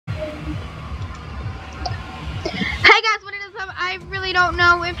I really don't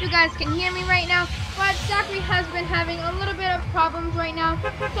know if you guys can hear me right now, but Zachary has been having a little bit of problems right now, so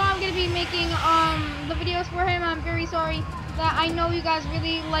I'm gonna be making the videos for him. I'm very sorry that I know you guys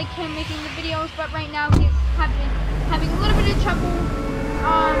really like him making the videos, but right now he's having a little bit of trouble.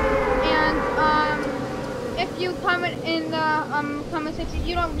 If you comment in the comment section,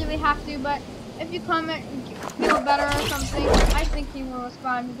 you don't really have to, but if you comment and feel better or something, I think he will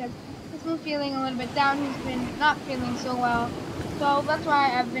respond because he's been feeling a little bit down. He's been not feeling so well, so that's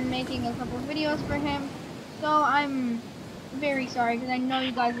why I've been making a couple of videos for him. So I'm very sorry because I know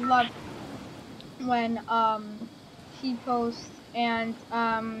you guys love when he posts, and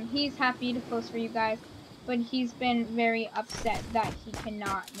he's happy to post for you guys, but he's been very upset that he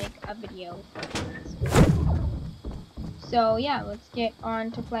cannot make a video for us. So yeah, let's get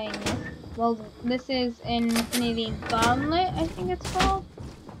on to playing this. Well, this is Infinity Gauntlet, I think it's called.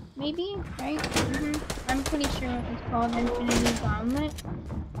 Maybe, right? I'm pretty sure it's called Infinity Gauntlet.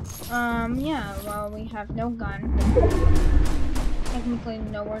 Yeah, well, we have no gun. Technically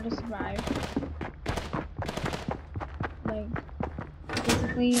nowhere to survive. Like,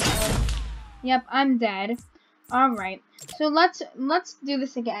 basically, yep, I'm dead. Alright, so let's do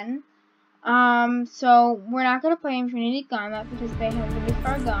this again. So we're not gonna play Infinity Gauntlet because they have really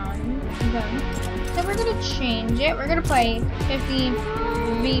far gone. So we're gonna change it. We're gonna play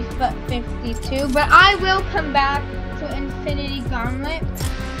 50v52, but I will come back to Infinity Gauntlet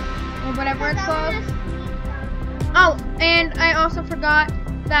or whatever it's called. Oh, and I also forgot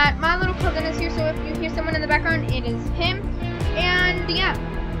that my little cousin is here, so if you hear someone in the background, it is him. And yeah.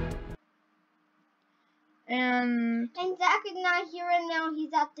 And Zach is not here right now.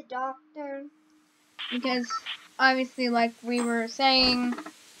 He's at the doctor. Because obviously, like we were saying,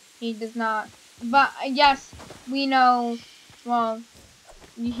 he does not. But yes, we know. Well,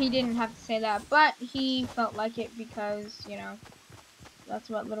 he didn't have to say that, but he felt like it because, you know, that's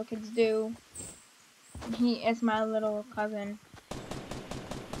what little kids do. He is my little cousin.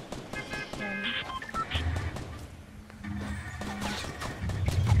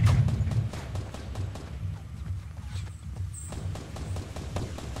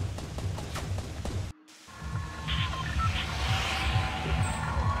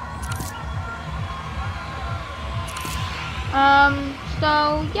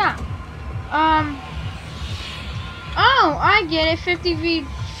 So yeah. Oh, I get it.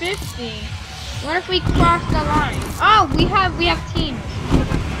 50v50. What if we cross the line? Oh, we have teams.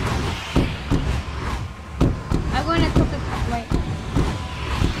 I'm going to put this way.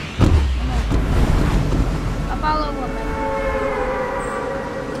 I'll follow woman.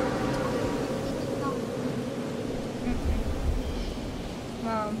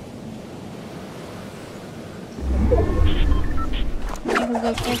 Well, we can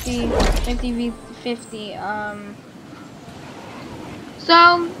go 50v50.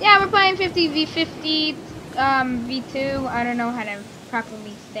 So yeah, we're playing 50v50 v2. I don't know how to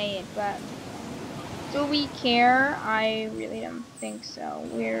properly say it, but do we care? I really don't think so.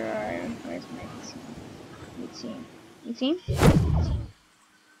 Where's my team? My team?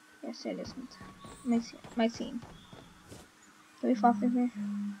 Yes, it is my team. Do we fall through here?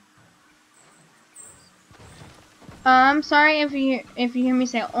 I'm sorry if you hear me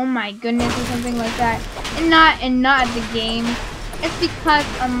say "oh my goodness" or something like that, and not the game. It's because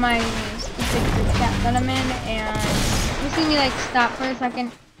of my stupid group chat that I'm in, and you see me like stop for a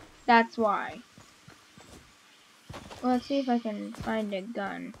second. That's why. Well, let's see if I can find a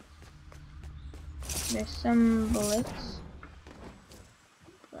gun. There's some bullets,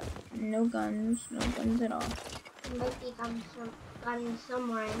 but no guns at all. There might be guns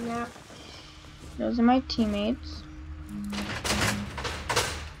somewhere in there. Those are my teammates.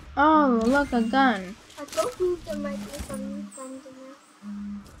 Oh, look, a gun. I don't think there might be some guns in there.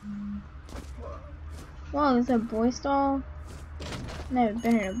 Whoa, there's a boy stall? Never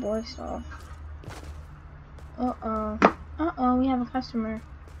been in a boy stall. Uh-oh. Uh-oh, we have a customer.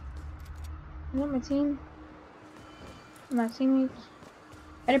 Is that my team? My teammates?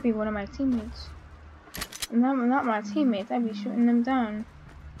 Better be one of my teammates. Not my teammates, I'd be shooting them down.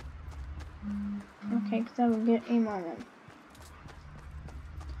 Okay, because I will get aim on them.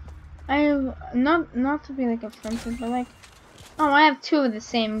 I have, not to be like offensive, but like, oh, I have two of the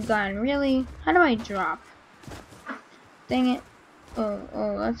same gun. Really? How do I drop? Dang it. Oh,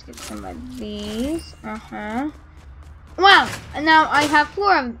 let's get some of these. Wow, and now I have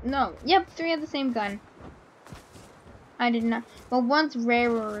three of the same gun. I did not. Well, one's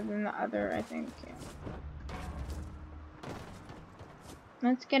rarer than the other, I think. Yeah.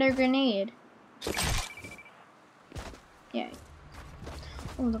 Let's get a grenade. Yeah.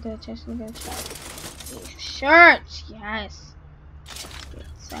 Oh, look at the chest, look at the chest. Shirts, yes.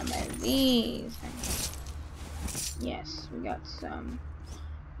 Grab my these. Yes, we got some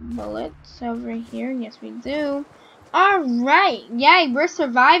bullets over here. Yes, we do. Alright. Yay, we're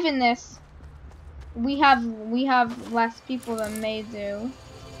surviving this. We have less people than they do.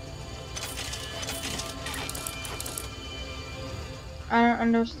 I don't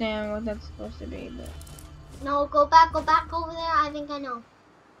understand what that's supposed to be, but No, go back over there. I think I know.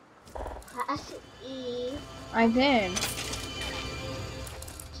 Press E. I did.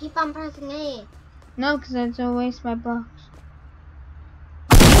 Keep on pressing A. No, because it's a waste my bucks.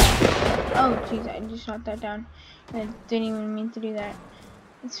 Oh, jeez, I just shot that down. I didn't even mean to do that.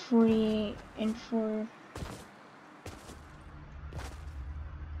 It's 48 and 4.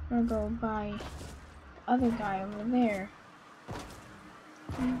 I'm gonna go by the other guy over there.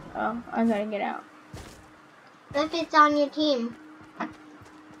 Oh, I gotta get out. If it's on your team.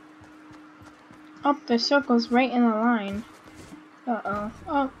 Oh, the circle's right in the line. Uh-oh.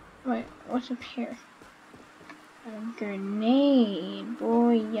 Oh, wait, what's up here? A grenade.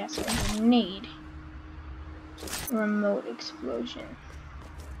 Boy, yes, a grenade. Remote explosion.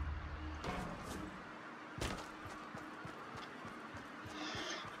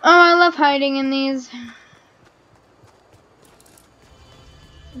 Oh, I love hiding in these.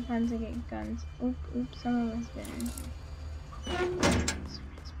 Sometimes I get guns. Oops, someone has been in here.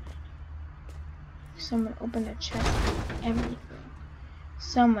 Someone opened a chest and everything.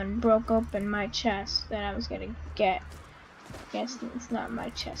 Someone broke open my chest that I was gonna get. Guess it's not my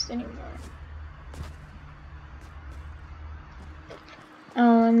chest anymore.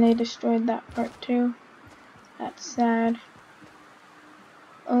 Oh, and they destroyed that part too. That's sad.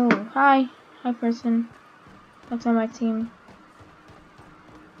 Oh, hi. Hi, person. That's on my team.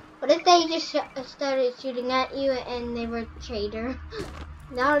 What if they just started shooting at you and they were a traitor?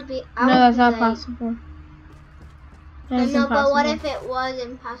 That would be. No, that's not possible. I know, but what if it was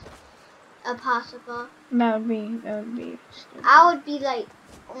impossible? That would be stupid. I would be like.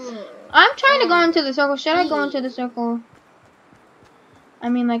 I'm trying to go into the circle. Should I go into the circle? I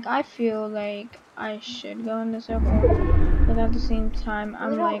mean, like, I feel like I should go in the circle, but at the same time,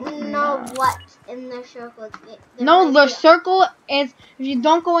 I'm like, we don't know what's in the circle. No, the circle is, if you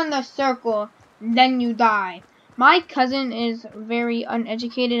don't go in the circle, then you die. My cousin is very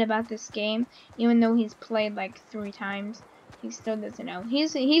uneducated about this game, even though he's played like 3 times. He still doesn't know.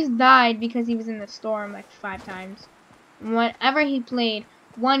 He's died because he was in the storm like 5 times. Whenever he played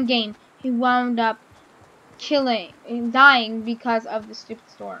one game, he wound up dying because of the stupid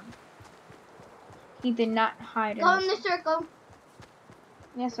storm. He did not hide. Go in the circle.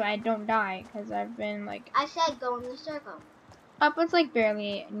 Yeah, so I don't die because I've been like. I said go in the circle. Up, it's like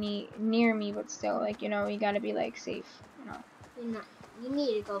barely near me, but still, like, you know, you gotta be like safe. You know. You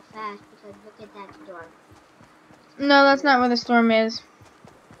need to go fast because look at that storm. No, that's not where the storm is.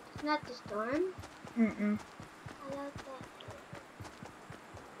 It's not the storm. Mm. I love that.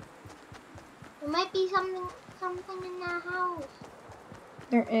 There might be something in that house.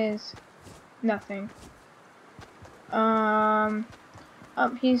 There is nothing. Oh,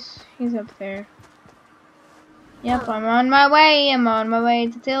 he's up there. Yep, I'm on my way. I'm on my way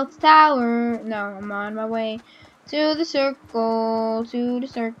to Tilt Tower. No, I'm on my way to the circle. To the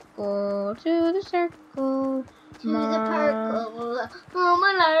circle. To the circle. To the purple. Oh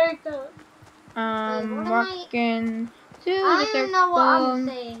my God. I'm walking to the I circle. don't know what I'm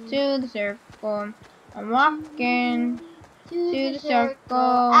saying. To the circle. I'm walking to the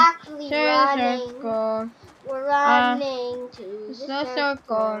circle. Actually to running. the circle. We're running to the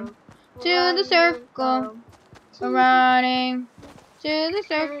circle. To the circle. We're running to the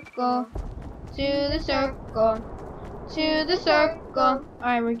circle. To the circle. To the circle.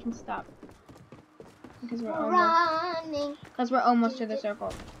 Alright, we can stop. Because we're almost to the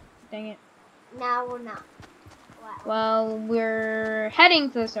circle. Dang it. Now we're not. Wow. Well, we're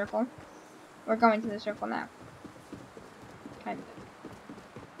heading to the circle. We're going to the circle now. Kind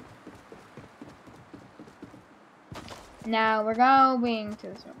of. Now we're going to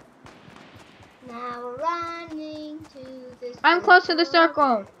the circle. Now we're running to the circle. I'm close to the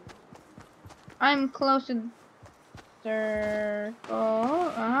circle. I'm close to the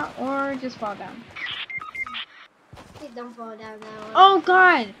circle. Or just fall down. Please don't fall down now. Oh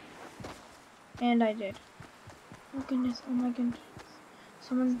God! And I did. Oh goodness, oh my goodness.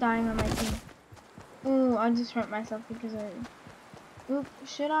 Someone's dying on my team. Ooh, I just hurt myself because I... Oop,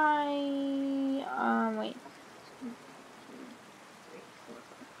 should I... wait. 2, 3,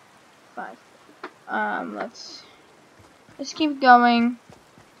 4, 5. Let's keep going.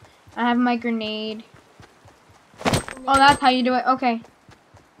 I have my grenade. Oh, that's how you do it. Okay.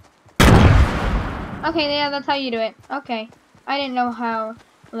 Okay, yeah, that's how you do it. Okay. I didn't know how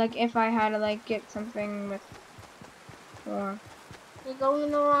Like if I had to like get something with, or You're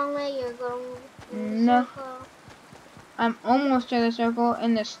going the wrong way. You're going in the no, circle. I'm almost to the circle,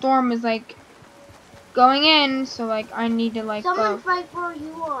 and the storm is like going in. So like I need to like Someone's go. right where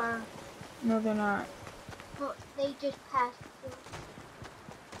you are. No, they're not. Well, they just passed you.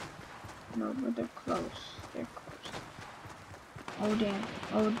 No, but they're close. They're close. Oh damn.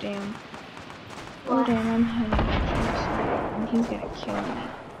 Oh damn. Oh What? damn. I'm heading to the side, and he's gonna kill me.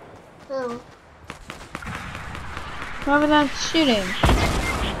 Who? Whoever that's shooting.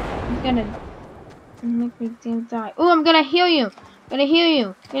 He's gonna make me damn die. Oh, I'm gonna heal you. Gonna heal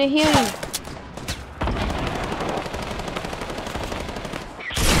you. Gonna heal you.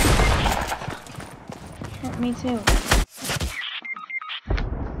 Hurt me too.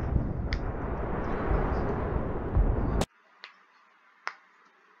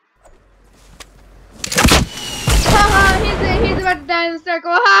 Haha, he's about to die in the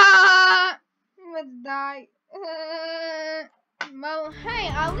circle. Ha! Let's die. Well, hey,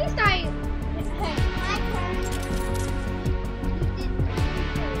 at least I. Hey. My turn.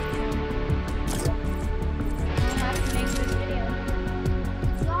 I have to make this video.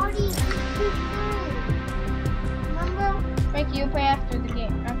 You already did your turn. Remember? Frank, you play after the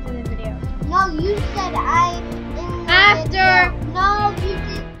game, after the video. No, you said I'm in the After. video. No, you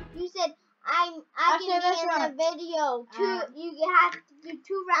did. You said I After can this be in round. the video. You have to do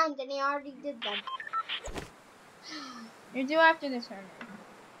 2 rounds, and I already did them. You're due after this round.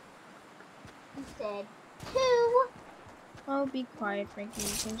 You said 2. Oh, be quiet, Frankie.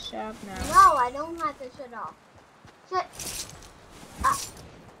 You can shut up now. No, I don't have to shut off.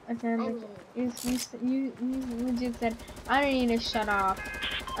 Okay, I like, mean, you legit said, I don't need to shut off.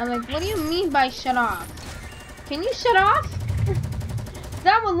 I'm like, what do you mean by shut off? Can you shut off?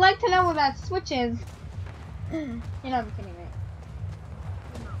 I would like to know where that switch is. You know I'm kidding, right?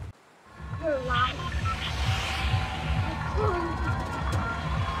 you're lying.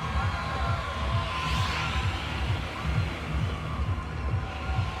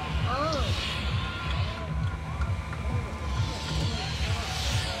 Oh.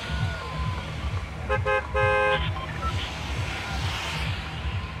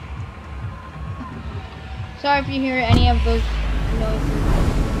 Sorry if you hear any of those noises.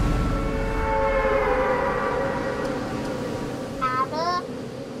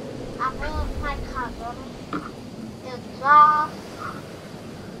 Apple, my cousin, is off,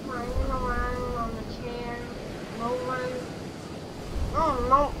 running around on the chair, rolling. Oh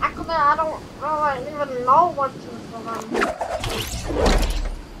no, actually I don't really even know what she's doing.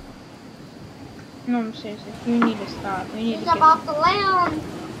 No, I'm serious. You need to stop. We need She's to about to land.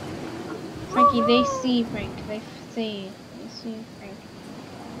 Frankie, they see Frank. They see. They see Frank.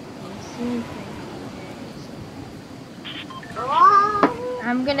 They see Frank.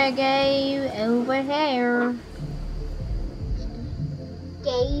 I'm gonna go over here.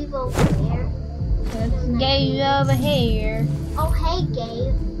 Gabe over there. Let's go over here. Oh hey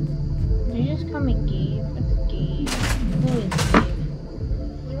Gabe. Did you just call me Gabe? What's Gabe? Who is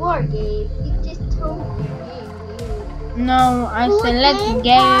Gabe? You are Gabe. You just told me your name, Gabe. No, I Who said is let's this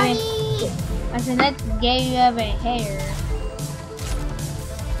go. party? I said let's go over here.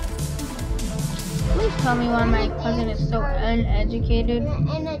 Please tell me why my cousin is so uneducated.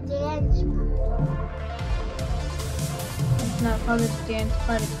 You're in a dance party. It's not called a dance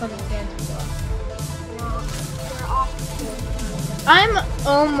party, it's called a dance floor. No, they're off. I'm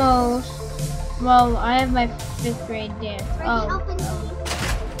almost, well, I have my 5th grade dance. Ready, open the...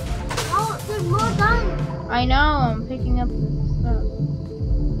 Oh, there's more guns. I know, I'm picking up the stuff.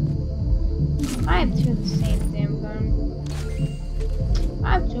 I have 2 of the same damn gun. I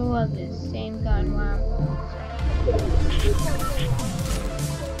have 2 of the same gun, wow.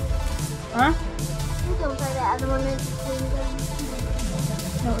 Huh? You don't play the other one is the same gun.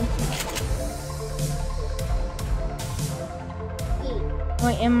 No, it's not.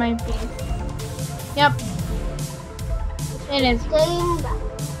 Wait, it might be. Yep. It is. Same gun.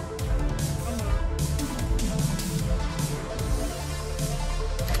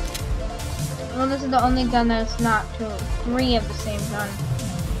 Well, this is the only gun that's not 2. 3 of the same gun.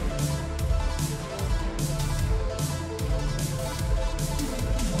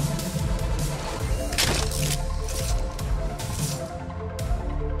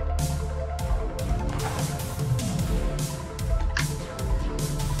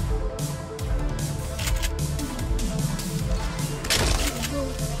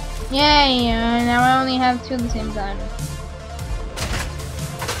 Yay, now I only have 2 of the same gun.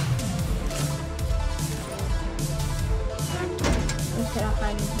 I'm just gonna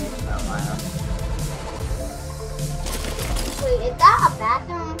hide in here for a while. Wait, is that a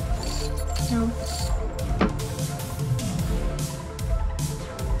bathroom? No.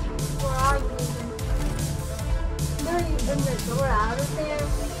 Where are you? Are you in the door out of there?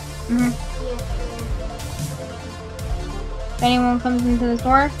 Mhm. Yes, If anyone comes into this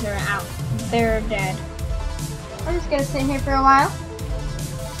door, they're out. They're dead. I'm just gonna sit here for a while.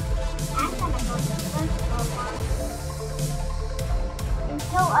 I'm gonna go to the front for a while.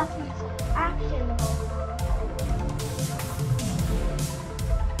 Until us action goes on.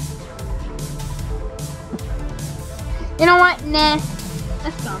 You know what? Nah.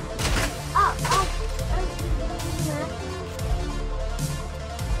 Let's go.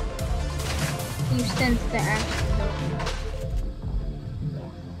 You sense the action, don't you?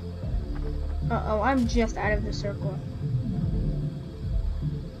 Uh-oh, I'm just out of the circle.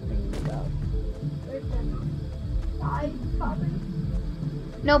 There you go.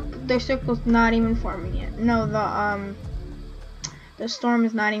 Nope, the circle's not even forming yet. No, the storm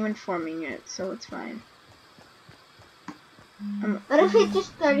is not even forming yet, so it's fine. What if it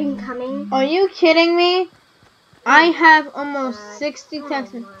just started coming? Are you kidding me? I have almost 60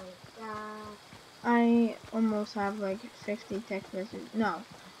 text messages. I almost have like 50 text messages. No,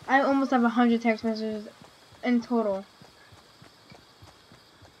 I almost have 100 text messages in total.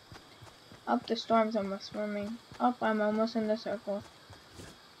 Up, the storm's almost forming. Up, I'm almost in the circle.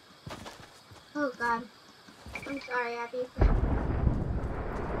 Oh God. I'm sorry, Abby.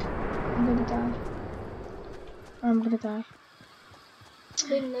 I'm gonna die. I'm gonna die. It's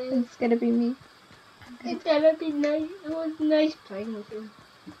gonna be me. It's gonna be nice. It was nice playing with you.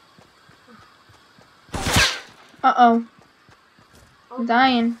 Uh-oh. I'm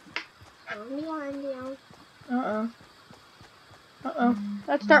dying. Behind you. Uh-oh. Uh-oh.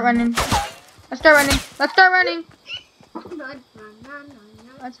 Let's start running. Let's start running. Let's start running.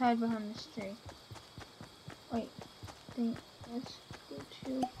 Let's hide behind this tree. Wait. Let's go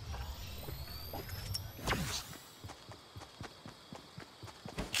to...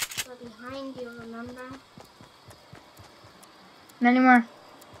 We're behind you, remember? Not anymore.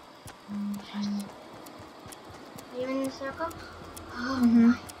 Yes. Are you in the circle?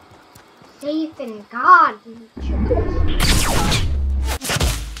 Mm-hmm. Safe in God.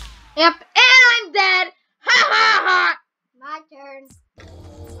 Yep, and I'm dead! Ha ha ha! My turn.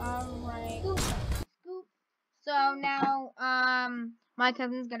 Alright. So now, my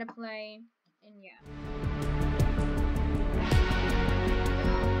cousin's gonna play, and yeah.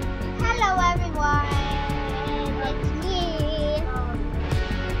 Hello, everyone. It's me.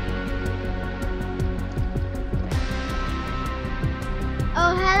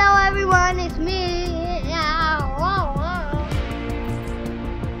 Oh, hello, everyone. It's me.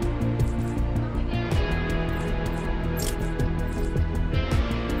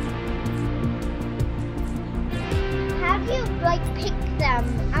 How do you like pick them?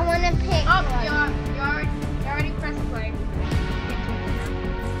 I want to pick. Oh, one. you already pressed play.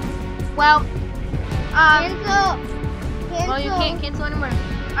 Well, Cancel. well, you can't cancel anymore.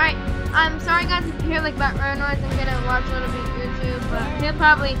 Alright, I'm sorry guys if you hear like background noise. I'm gonna watch a little bit of YouTube, but he'll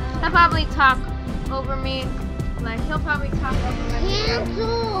probably talk over me. Like, he'll probably talk over me.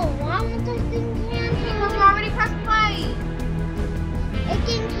 Cancel. Why would this thing cancel? Because you already pressed play. It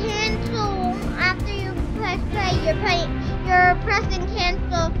can cancel after you press play. You're pressing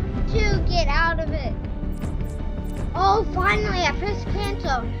cancel to get out of it. Oh, finally, I pressed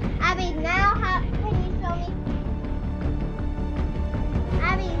cancel. Abby, now can you show me?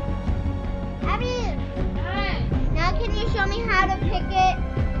 Abby. Now can you show me how to pick it?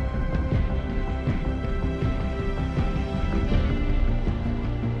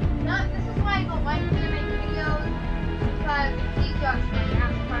 No, this is why I don't like to make videos, because he just like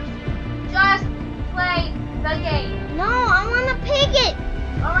ask questions. Just play the game. No, I want to pick it.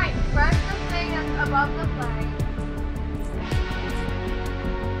 Alright, press the thing that's above the flag.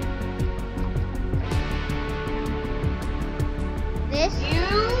 This?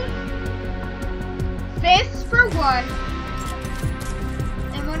 Use this for one.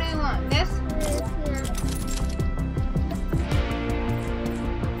 And what do you want? This? Yeah.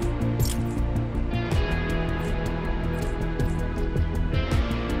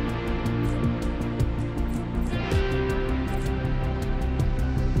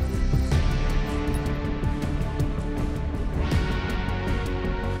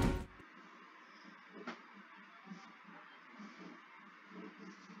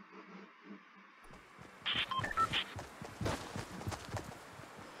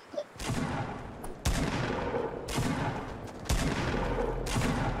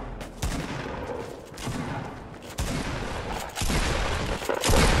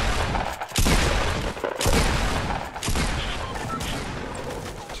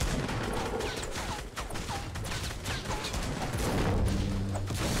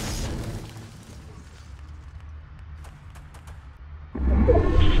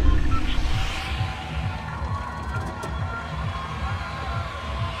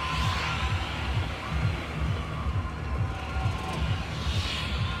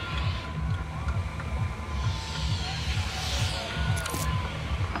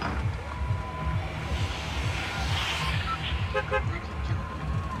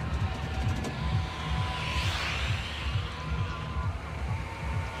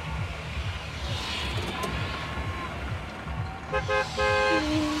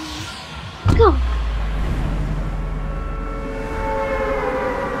 Go.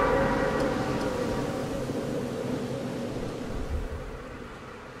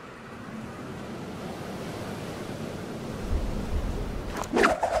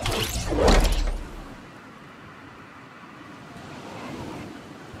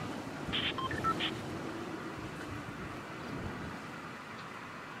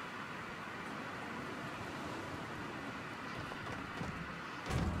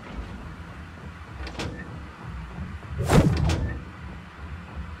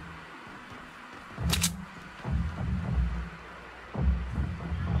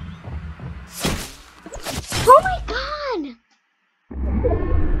 Oh my god!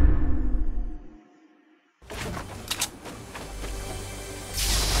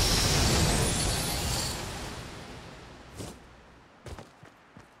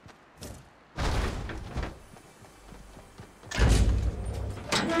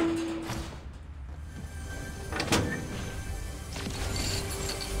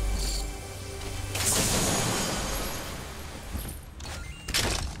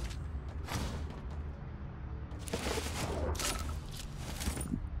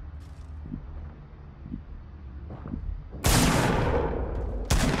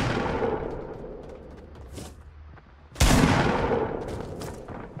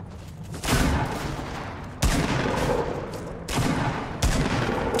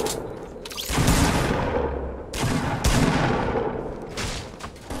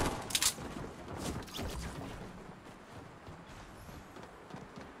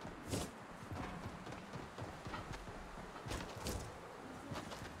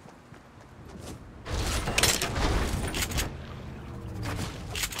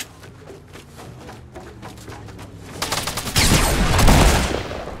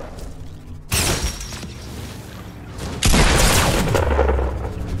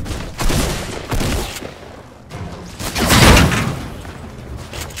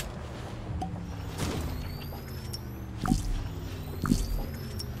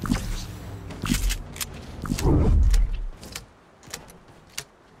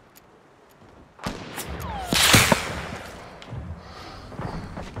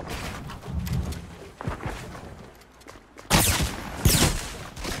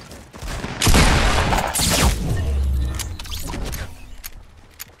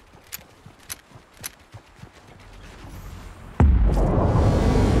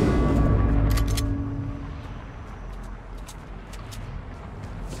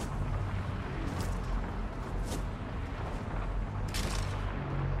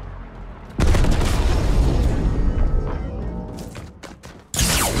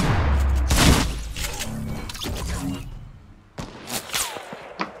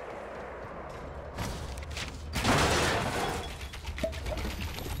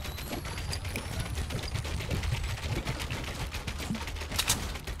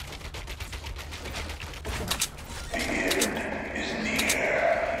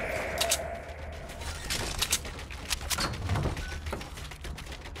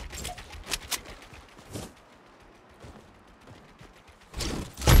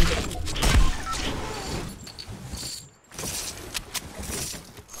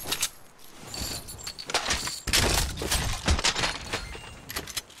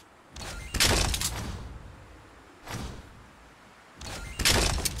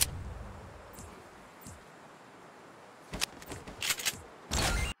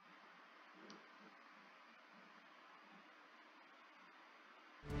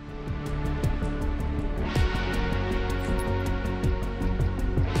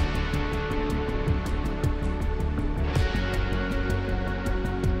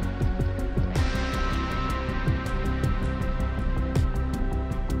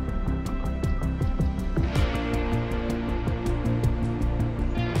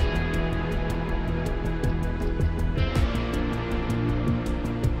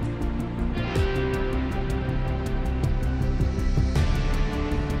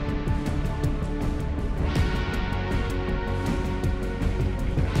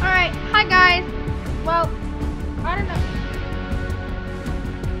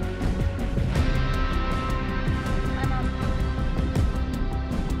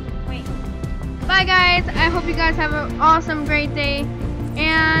 bye guys. I hope you guys have an awesome, great day.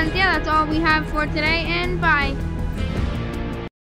 And yeah, that's all we have for today. And bye.